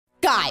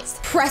Guys,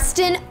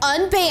 Preston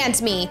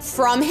unbanned me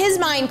from his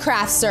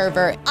Minecraft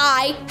server.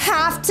 I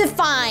have to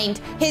find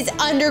his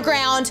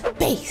underground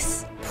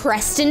base.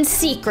 Preston's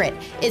secret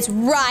is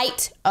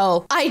right.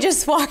 Oh, I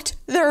just walked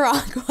the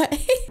wrong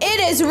way.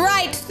 It is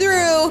right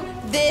through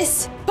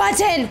this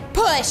button.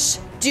 Push.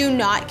 Do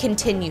not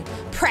continue.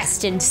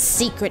 Preston's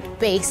secret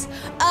base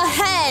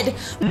ahead.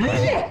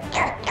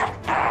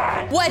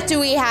 What do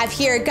we have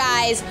here,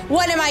 guys?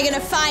 What am I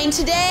gonna find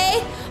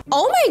today?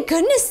 Oh my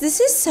goodness,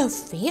 this is so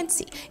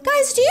fancy.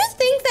 Guys, do you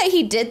think that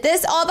he did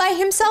this all by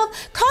himself?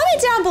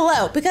 Comment down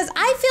below, because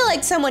I feel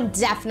like someone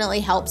definitely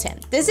helped him.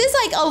 This is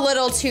like a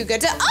little too good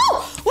to,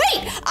 oh,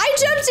 wait, I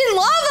jumped in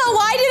lava.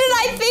 Why didn't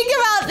I think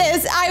about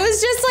this? I was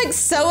just like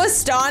so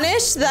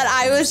astonished that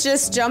I was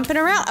just jumping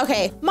around.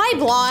 Okay, my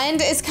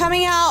blonde is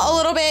coming out a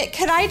little bit.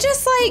 Could I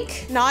just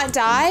like not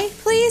die,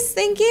 please?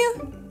 Thank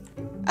you.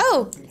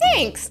 Oh,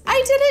 thanks.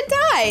 I didn't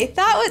die.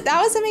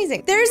 That was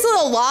amazing. There's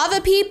little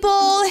lava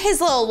people. His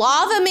little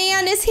lava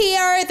man is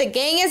here. The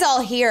gang is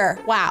all here.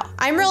 Wow,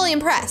 I'm really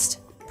impressed.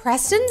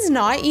 Preston's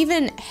not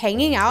even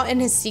hanging out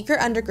in his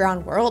secret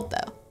underground world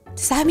though.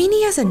 Does that mean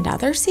he has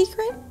another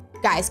secret?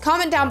 Guys,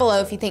 comment down below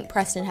if you think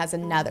Preston has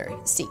another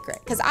secret,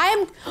 because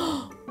I'm,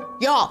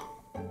 y'all,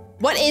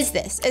 what is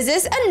this? Is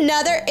this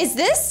another, is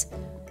this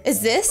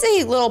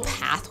a little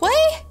pathway?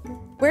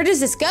 Where does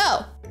this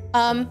go?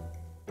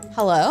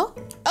 Hello?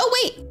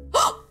 Oh, wait.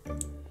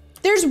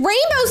 There's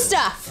rainbow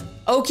stuff.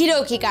 Okie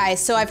dokie,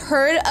 guys. So I've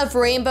heard of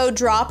rainbow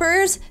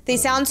droppers. They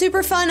sound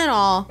super fun and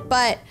all,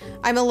 but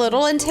I'm a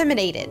little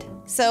intimidated.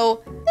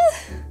 So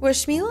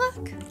wish me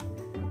luck.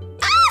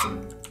 Ah!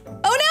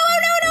 Oh, no.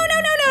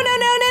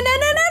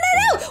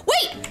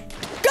 Wait,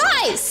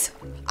 guys,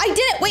 I did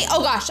it. Wait,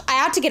 oh gosh, I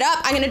have to get up.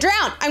 I'm gonna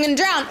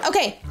drown.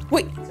 Okay,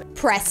 wait,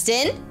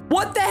 Preston.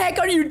 What the heck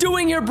are you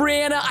doing here,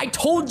 Brianna? I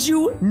told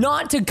you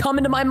not to come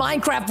into my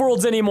Minecraft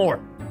worlds anymore.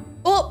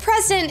 Well,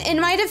 Preston, in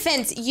my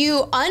defense,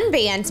 you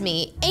unbanned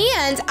me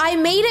and I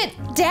made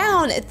it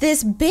down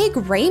this big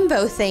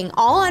rainbow thing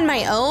all on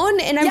my own,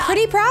 and I'm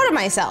pretty proud of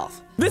myself.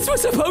 This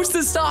was supposed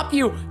to stop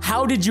you.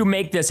 How did you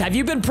make this? Have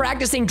you been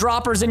practicing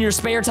droppers in your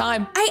spare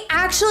time? I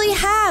actually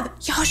have.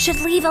 Y'all should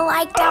leave a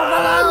like down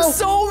below. I'm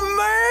so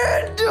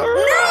mad.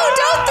 No,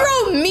 don't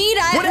throw meat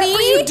at me.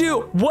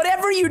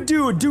 Whatever you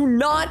do, do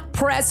not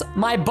press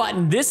my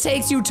button. This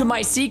takes you to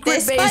my secret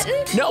base. This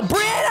button? No,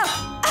 Brianna.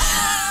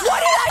 What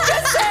did I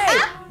just say?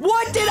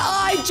 What did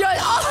I just?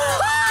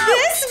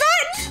 This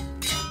button?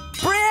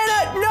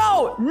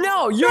 Brianna,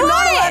 no, you're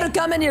not allowed to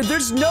come in here.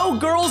 There's no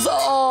girls.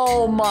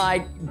 Oh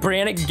my,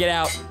 Brianna, get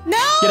out. No,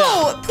 get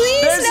out.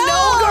 Please, There's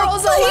no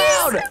girls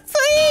allowed.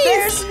 Please.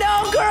 There's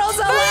no girls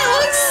allowed. But it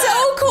looks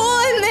so cool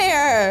in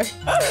there.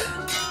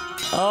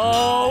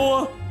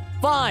 Oh,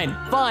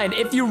 fine.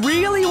 If you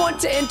really want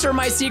to enter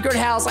my secret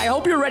house, I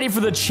hope you're ready for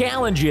the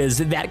challenges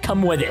that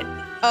come with it.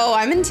 Oh,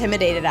 I'm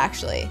intimidated,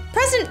 actually.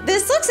 Preston,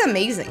 this looks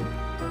amazing.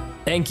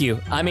 Thank you.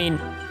 I mean,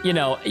 you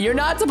know, you're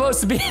not supposed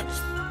to be...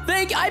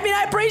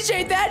 I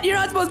appreciate that. You're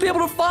not supposed to be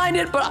able to find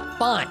it, but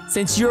fine.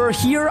 Since you're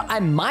here, I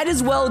might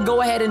as well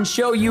go ahead and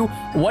show you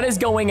what is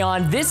going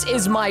on. This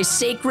is my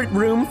sacred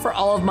room for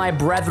all of my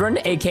brethren,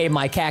 aka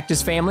my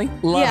cactus family.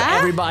 Love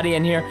everybody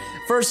in here.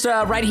 First,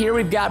 right here,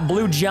 we've got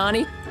Blue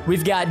Johnny.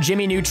 We've got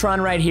Jimmy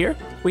Neutron right here.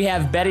 We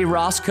have Betty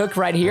Ross Cook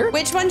right here.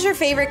 Which one's your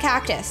favorite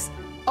cactus?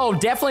 Oh,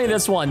 definitely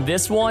this one.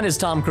 This one is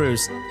Tom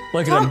Cruise.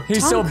 Look at him.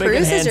 He's so big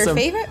and handsome. Tom Cruise is your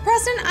favorite?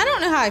 Preston, I don't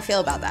know how I feel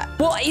about that.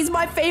 Well, he's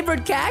my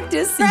favorite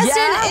cactus.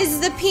 Preston, is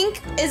the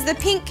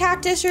pink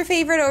cactus your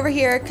favorite over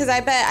here? Because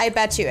I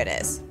bet you it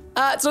is.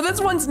 So this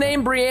one's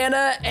named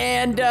Brianna,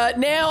 and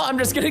now I'm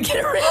just gonna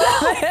get rid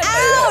of it.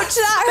 Ouch,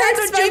 that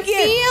hurts my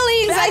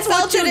feelings. I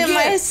felt it in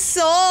my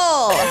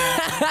soul.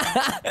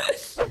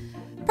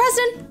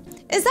 Preston,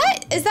 is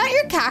that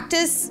your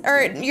cactus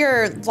or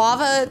your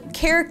lava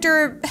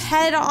character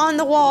head on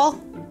the wall?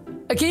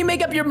 Can you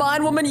make up your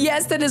mind, woman?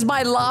 Yes, that is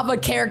my lava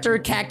character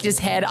cactus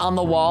head on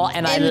the wall,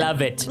 and I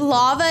love it.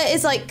 Lava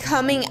is like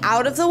coming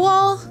out of the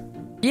wall?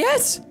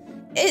 Yes.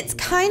 It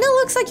kind of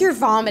looks like you're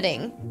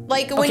vomiting.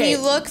 Like when you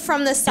look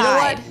from the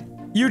side. You know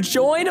what? You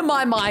joined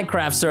my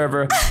Minecraft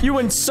server. You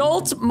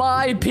insult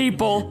my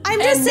people.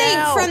 I'm just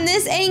saying, from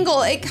this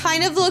angle, it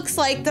kind of looks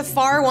like the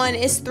far one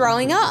is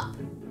throwing up.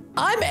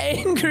 I'm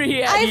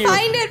angry at you. I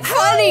find it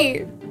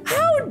funny.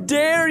 How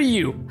dare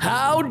you?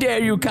 How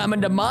dare you come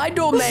into my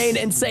domain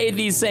and say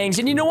these things?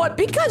 And you know what?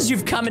 Because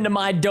you've come into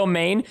my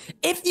domain,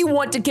 if you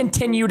want to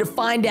continue to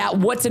find out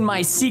what's in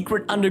my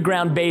secret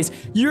underground base,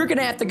 you're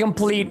gonna have to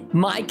complete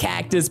my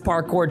cactus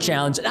parkour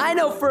challenge. And I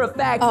know for a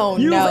fact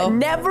you've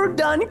never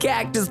done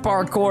cactus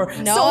parkour,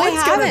 so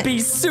it's gonna be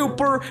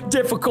super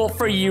difficult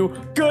for you.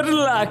 Good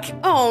luck.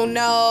 Oh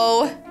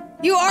no.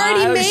 You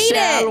already made it.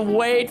 I shall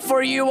wait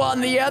for you on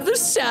the other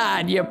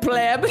side, you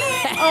pleb.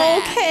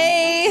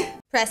 Okay.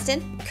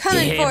 Preston,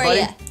 coming for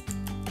you.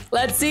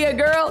 Let's see it,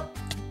 girl.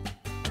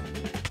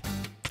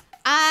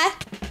 I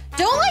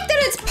don't like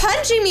that it's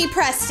punching me,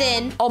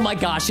 Preston. Oh my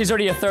gosh, she's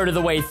already a third of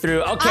the way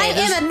through. Okay, I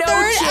am a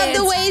third of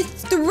the way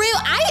through.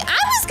 I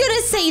was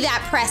gonna say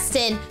that,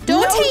 Preston.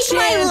 Don't take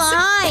my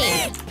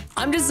line.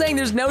 I'm just saying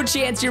there's no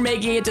chance you're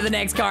making it to the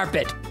next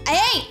carpet.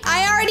 Hey,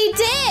 I already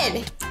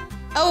did.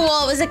 Oh,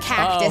 well, it was a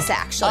cactus,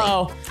 actually.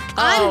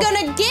 I'm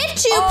gonna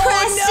get you,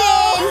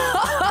 Preston.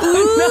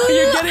 No,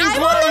 you're getting I'm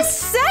close. on the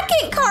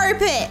second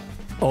carpet.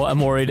 Oh, I'm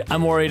worried.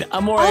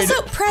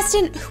 Also,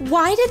 Preston,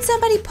 why did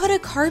somebody put a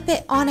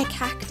carpet on a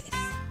cactus?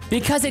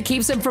 Because it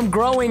keeps him from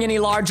growing any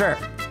larger.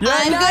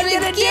 I'm gonna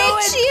get you.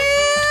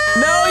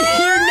 No,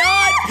 you're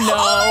not. No,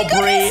 Oh my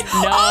Bri. goodness.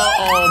 No.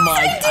 Oh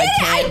my goodness, I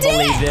can't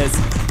believe this.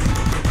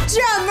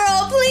 Drum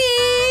roll,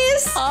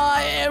 please.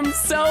 I am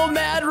so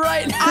mad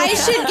right now. I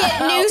should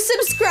get new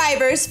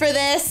subscribers for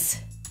this.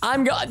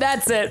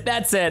 That's it.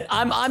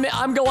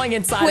 I'm going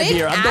inside of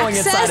here. I'm going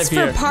inside access of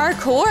here. for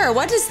parkour.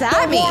 What does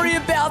that mean? Don't worry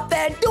about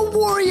that. Don't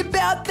worry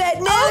about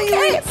that. Now Okay,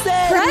 you're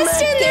inside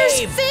Preston, my there's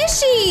cave.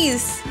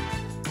 fishies.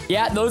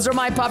 Yeah, those are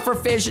my puffer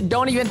fish.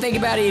 Don't even think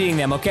about eating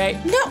them, okay?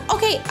 No,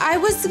 okay, I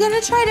was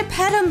gonna try to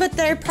pet them, but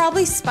they're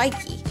probably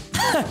spiky.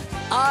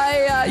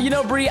 You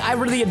know, Bri, I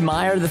really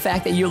admire the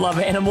fact that you love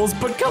animals,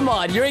 but come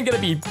on, you ain't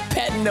gonna be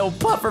petting no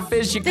puffer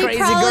fish, you They crazy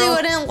probably girl.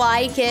 wouldn't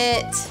like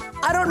it.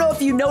 I don't know if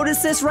you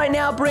noticed this right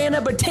now,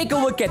 Brianna, but take a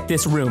look at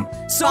this room.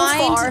 So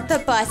Find far, the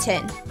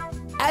button.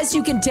 as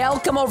you can tell,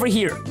 come over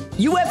here.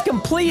 You have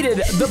completed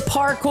the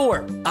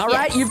parkour, all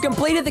right? Yes. You've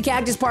completed the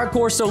cactus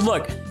parkour, so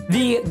look,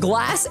 the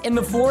glass in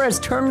the floor has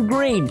turned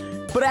green.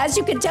 But as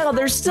you can tell,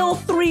 there's still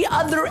 3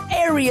 other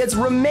areas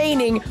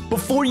remaining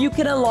before you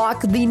can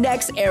unlock the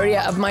next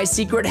area of my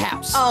secret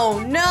house. Oh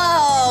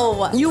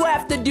no! You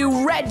have to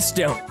do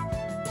redstone.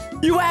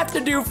 You have to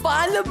do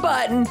find the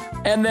button,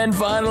 and then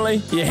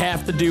finally, you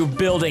have to do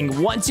building.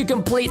 Once you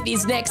complete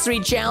these next 3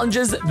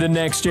 challenges, the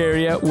next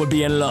area will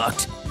be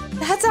unlocked.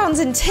 That sounds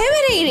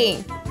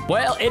intimidating.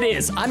 Well, it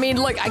is. I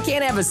mean, look, I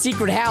can't have a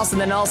secret house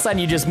and then all of a sudden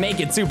you just make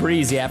it super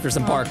easy after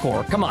some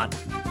parkour. Come on.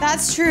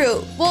 That's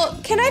true. Well,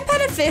 can I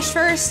pet a fish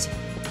first?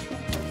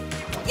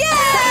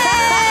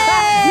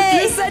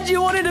 Yay! You said you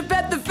wanted to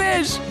pet the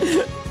fish.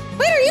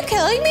 Wait, are you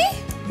killing me?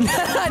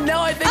 No,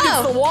 I think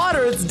it's the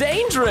water. It's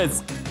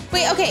dangerous.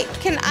 Wait, okay,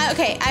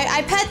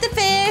 I pet the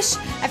fish.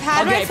 I've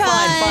had my Okay,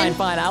 fun.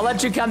 fine. I'll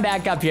let you come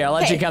back up here.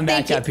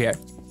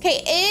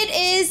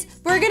 Okay,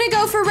 we're gonna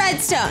go for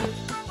redstone.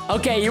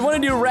 Okay, you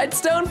want to do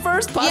redstone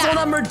first? Puzzle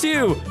number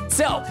 2.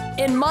 So,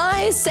 in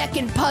my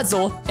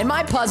puzzle,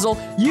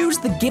 use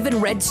the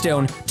given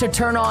redstone to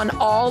turn on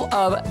all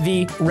of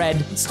the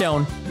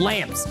redstone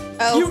lamps.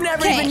 Okay. You've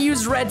never even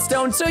used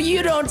redstone, so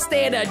you don't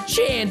stand a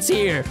chance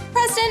here.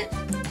 Preston,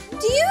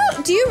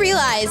 do you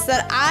realize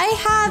that I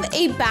have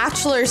a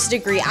bachelor's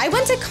degree? I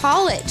went to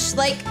college.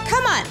 Like,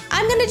 come on,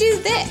 I'm gonna do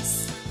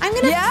this. I'm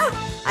gonna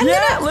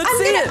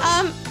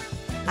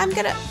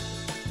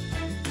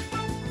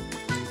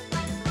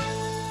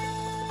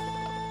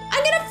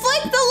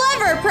flick the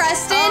lever,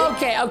 Preston.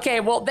 Okay,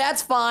 well,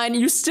 that's fine.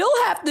 You still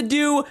have to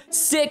do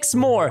 6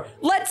 more.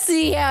 Let's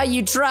see how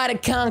you try to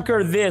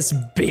conquer this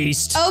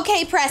beast.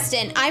 Okay,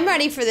 Preston, I'm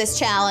ready for this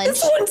challenge.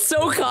 This one's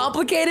so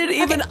complicated,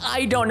 even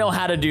I don't know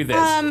how to do this.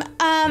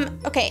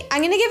 Okay,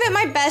 I'm gonna give it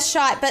my best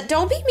shot, but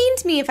don't be mean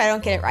to me if I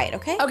don't get it right,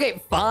 okay?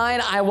 Okay,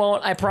 fine, I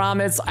won't, I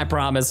promise.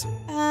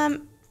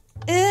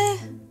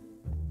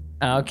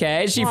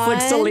 Okay, she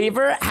flicks the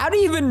lever. How do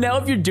you even know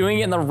if you're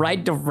doing it in the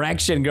right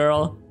direction,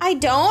 girl? I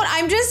don't.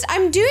 I'm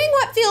doing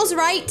what feels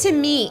right to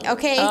me,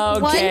 okay? 1,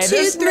 2, 3,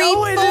 4.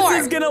 No way this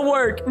is gonna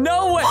work.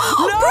 No way.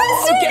 No.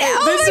 Preston, Okay,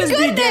 this is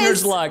goodness.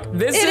 beginner's luck.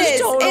 This is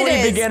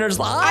totally beginner's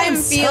luck. I'm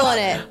feeling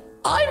it.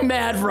 I'm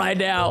mad right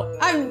now.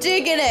 I'm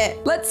digging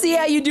it. Let's see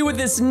how you do with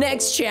this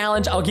next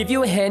challenge. I'll give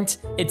you a hint.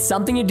 It's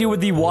something to do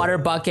with the water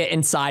bucket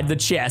inside the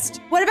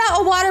chest. What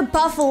about a water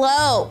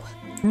buffalo?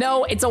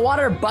 No, it's a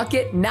water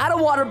bucket, not a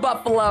water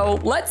buffalo.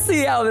 Let's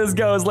see how this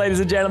goes,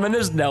 ladies and gentlemen.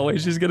 There's no way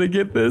she's gonna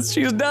get this.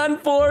 She's done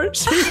for.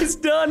 She's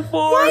done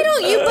for. Why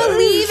don't you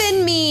believe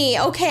in me,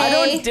 okay? I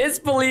don't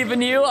disbelieve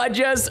in you. I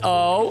just,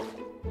 Wait.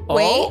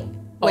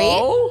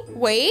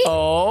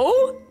 Oh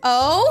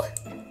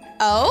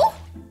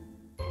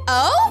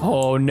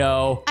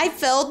no. I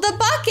filled the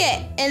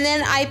bucket and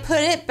then I put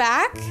it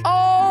back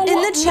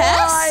in the chest.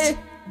 My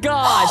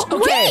gosh.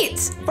 Okay. Wait.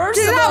 First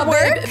Did of that all,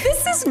 work? babe,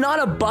 this is not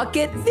a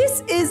bucket.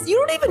 This is, you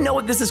don't even know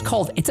what this is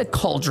called. It's a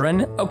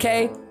cauldron,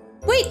 okay?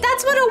 Wait,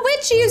 that's what a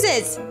witch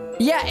uses.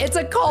 Yeah, it's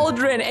a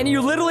cauldron, and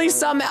you literally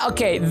somehow,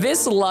 okay,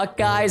 this luck,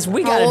 guys,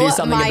 we gotta do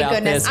something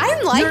about this.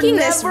 I'm liking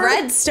this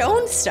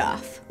redstone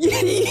stuff.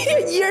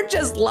 You're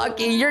just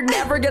lucky. You're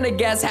never gonna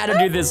guess how to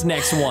do this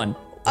next one.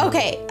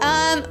 Okay,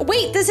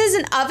 wait, this is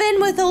an oven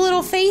with a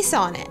little face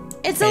on it.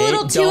 It's a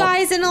little 2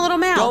 eyes and a little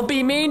mouth. Don't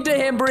be mean to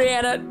him,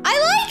 Brianna. I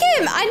like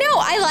him. I know,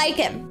 I like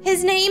him.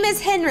 His name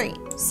is Henry.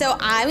 So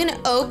I'm gonna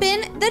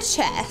open the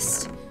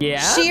chest.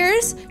 Yeah?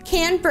 Shears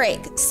can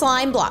break.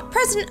 Slime block.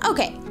 President,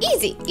 okay,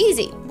 easy.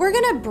 We're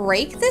gonna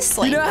break this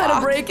slime block. You know how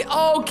to break it?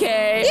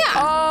 Okay.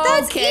 Yeah,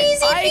 that's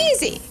easy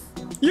peasy.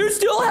 You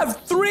still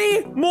have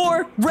 3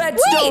 more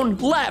redstone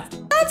left.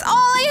 That's all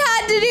I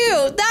had to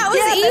do. That was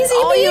That's easy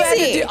all peasy. you had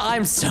to do.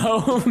 I'm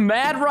so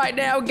mad right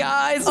now,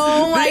 guys.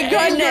 Oh my The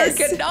anger goodness.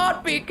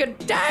 cannot be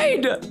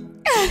contained.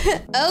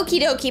 Okie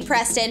dokie,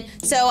 Preston.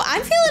 So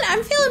I'm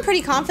feeling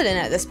pretty confident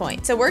at this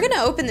point. So we're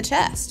gonna open the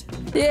chest.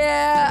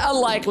 Yeah, a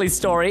likely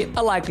story.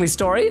 A likely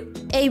story.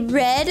 A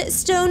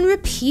redstone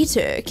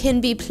repeater can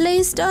be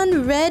placed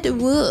on red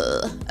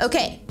wool.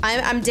 Okay,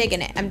 I'm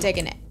digging it. I'm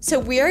digging it. So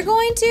we're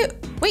going to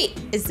wait.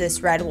 Is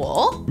this red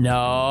wool?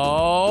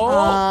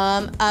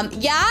 No.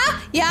 Yeah,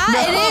 No.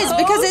 it is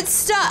because it's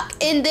stuck,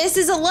 and this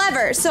is a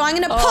lever. So I'm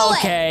gonna pull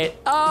it.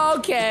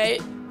 Okay.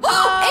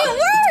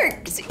 It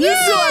worked! You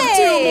still have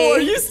 2 more.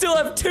 Yay! You still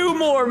have 2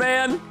 more,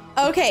 man.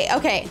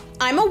 Okay.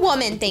 I'm a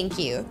woman, thank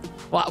you.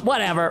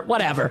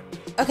 Whatever.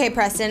 Okay,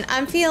 Preston,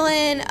 I'm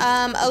feeling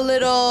a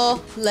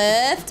little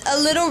left, a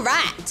little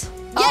right.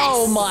 Yes!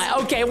 Oh my,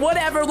 okay,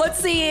 whatever. Let's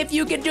see if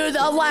you can do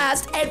the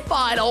last and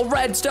final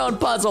redstone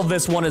puzzle.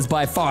 This one is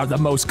by far the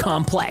most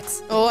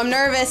complex. Oh, I'm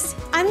nervous.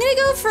 I'm gonna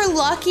go for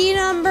lucky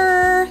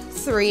number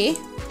 3.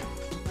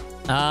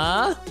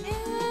 And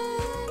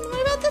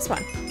what about this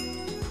one?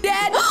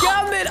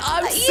 Dadgummit,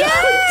 I'm so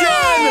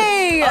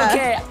Yay! done.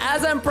 Okay,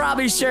 as I'm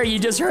probably sure you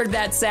just heard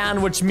that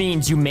sound, which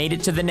means you made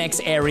it to the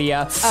next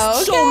area.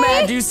 Okay. So,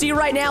 Matt, do you see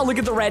right now? Look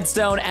at the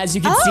redstone. As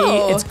you can see,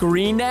 it's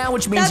green now,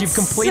 which means you've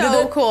completed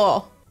so it.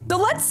 Cool. So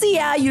let's see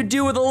how you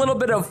do with a little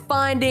bit of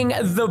finding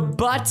the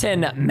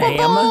button,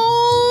 ma'am.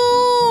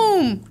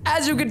 Boom!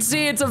 As you can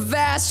see, it's a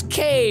vast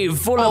cave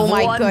full of Oh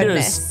my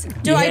wonders. goodness.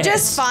 Do I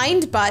just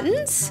find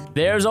buttons?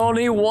 There's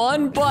only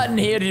one button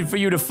here for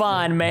you to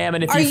find, ma'am,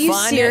 and if Are you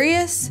find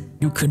serious? it,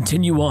 you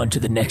continue on to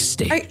the next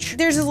stage.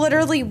 There's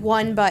literally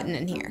one button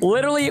in here.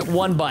 Literally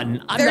one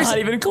button. I'm not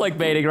even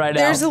clickbaiting right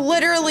now. There's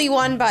literally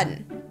one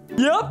button.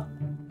 Yep.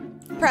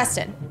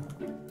 Preston,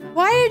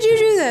 why did you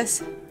do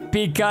this?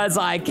 Because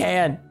I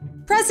can.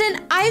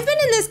 Preston, I've been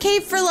in this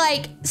cave for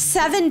like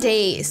 7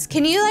 days.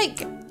 Can you like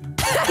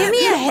give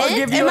me a hint?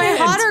 give you Am a I hint.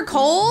 hot or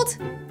cold?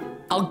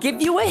 I'll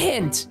give you a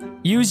hint.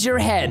 Use your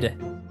head.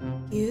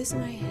 Use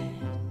my head.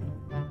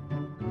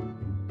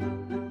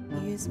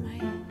 Use my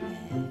head.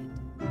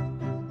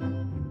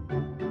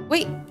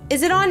 Wait,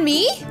 is it on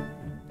me?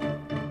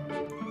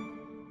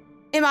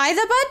 Am I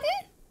the button?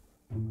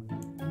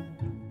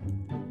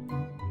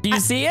 Do you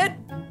see it?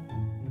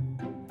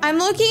 I'm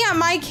looking at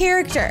my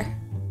character.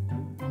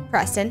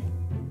 Preston.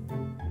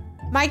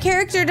 My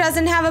character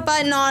doesn't have a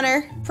button on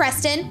her.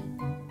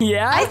 Preston.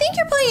 Yeah? I think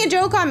you're playing a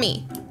joke on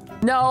me.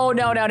 No. On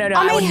I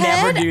my would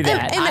head? never do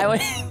that.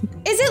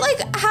 Is it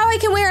like how I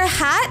can wear a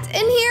hat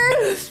in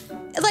here?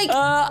 Like,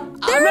 I'm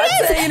there not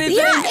it is. saying anything.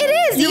 Yeah,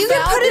 it is. You can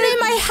found put it in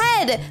my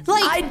head.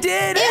 Like, I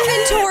did.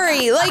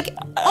 Inventory. Like,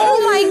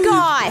 oh my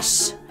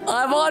gosh.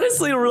 I'm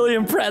honestly really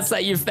impressed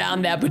that you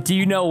found that, but do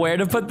you know where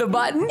to put the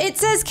button? It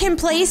says can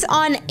place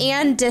on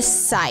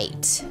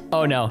andesite.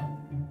 Oh no.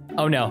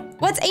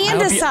 What's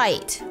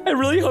andesite? I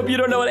really hope you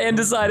don't know what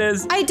andesite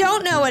is. I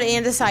don't know what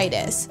andesite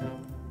is.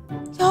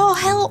 Y'all,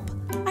 help.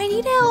 I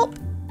need help.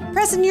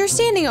 Preston, you're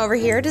standing over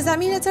here. Does that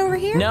mean it's over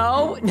here?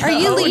 No. Are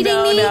you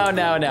leading me? No, I'm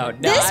not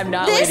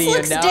leading you.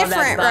 This looks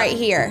different right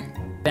here.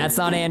 That's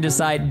not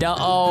andesite.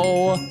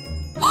 No.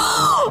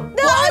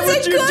 That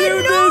was a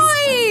good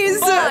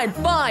noise!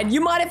 Fine.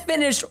 You might have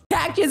finished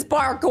cactus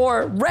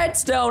parkour,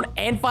 redstone,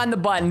 and find the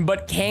button,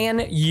 but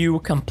can you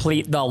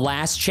complete the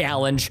last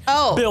challenge?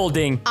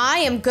 Building. I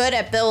am good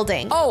at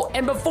building. Oh,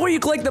 and before you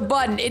click the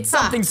button, it's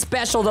something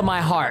special to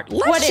my heart.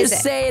 What is it? Let's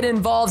just say it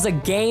involves a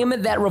game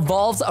that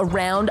revolves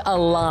around a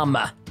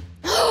llama.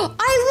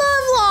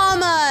 I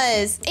love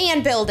llamas!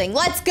 And building.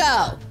 Let's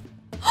go.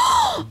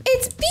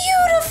 It's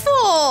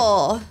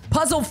beautiful!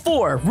 Puzzle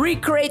 4,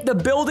 recreate the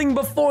building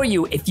before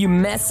you. If you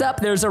mess up,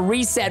 there's a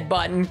reset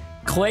button.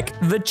 Click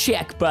the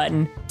check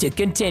button to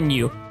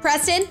continue.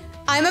 Preston,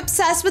 I'm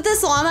obsessed with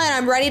this llama and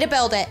I'm ready to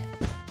build it.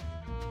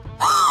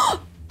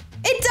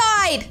 It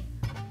died!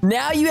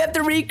 Now you have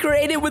to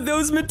recreate it with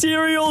those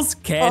materials.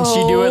 Can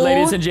she do it,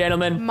 ladies and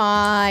gentlemen?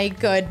 My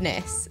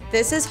goodness.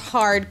 This is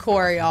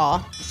hardcore,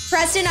 y'all.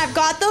 Preston, I've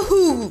got the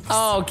hooves.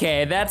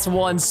 Okay, that's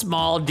one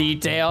small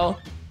detail.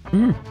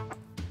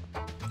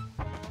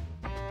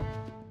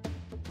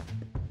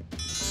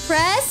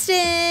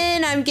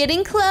 Preston, I'm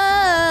getting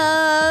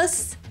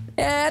close.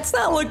 It's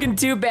not looking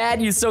too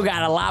bad. You still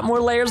got a lot more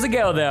layers to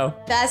go, though.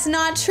 That's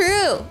not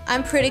true.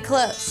 I'm pretty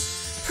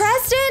close.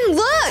 Preston,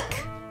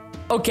 look!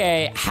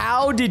 Okay,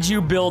 how did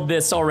you build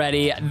this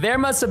already? There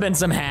must have been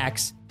some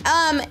hacks.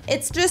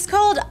 It's just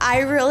called I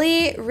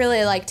really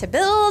like to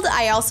build.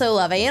 I also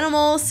love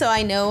animals, so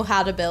I know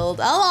how to build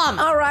a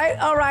llama. All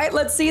right,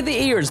 let's see the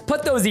ears.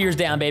 Put those ears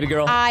down, baby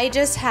girl. I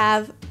just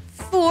have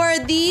 4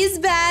 of these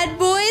bad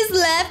boys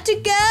left to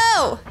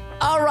go.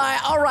 All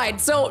right.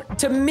 So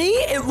to me,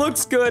 it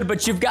looks good,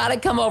 but you've got to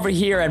come over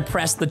here and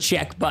press the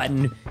check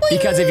button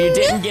because if you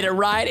didn't get it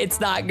right,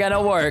 it's not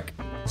gonna work.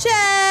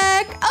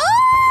 Check. Oh!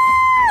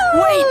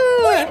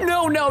 Wait,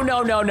 no.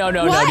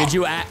 What? Did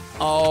you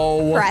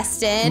Oh,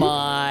 Preston.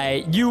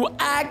 You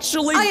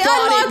actually I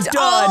got it unlocked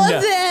done. all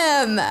of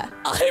them.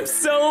 I'm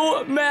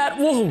so mad.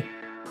 Whoa.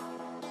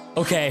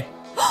 Okay.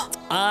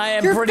 I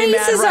am Your pretty face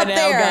mad is right up now,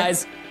 there.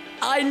 guys.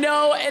 I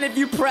know, and if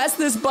you press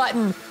this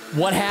button,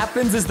 what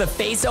happens is the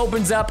face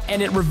opens up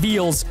and it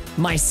reveals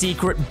my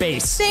secret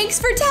base. Thanks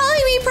for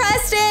telling me,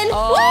 Preston.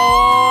 Oh,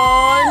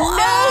 Woo!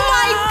 no! Oh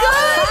my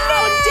goodness!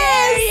 How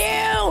dare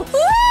you!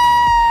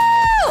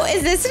 Woo!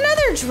 Is this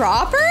another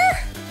dropper?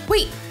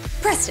 Wait,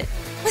 Preston,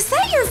 was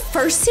that your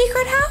first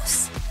secret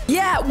house?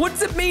 Yeah,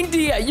 what's it mean to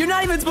you? You're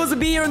not even supposed to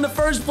be here in the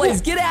first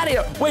place. Get out of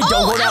here. Wait,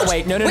 don't go that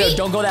way. No,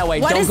 don't go that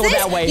way. What don't is go this?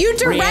 that way. You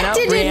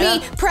directed Brianna,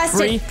 me,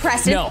 Preston.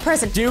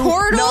 Do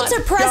Portal not to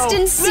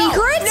Preston's go.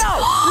 secret? No,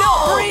 Whoa! no,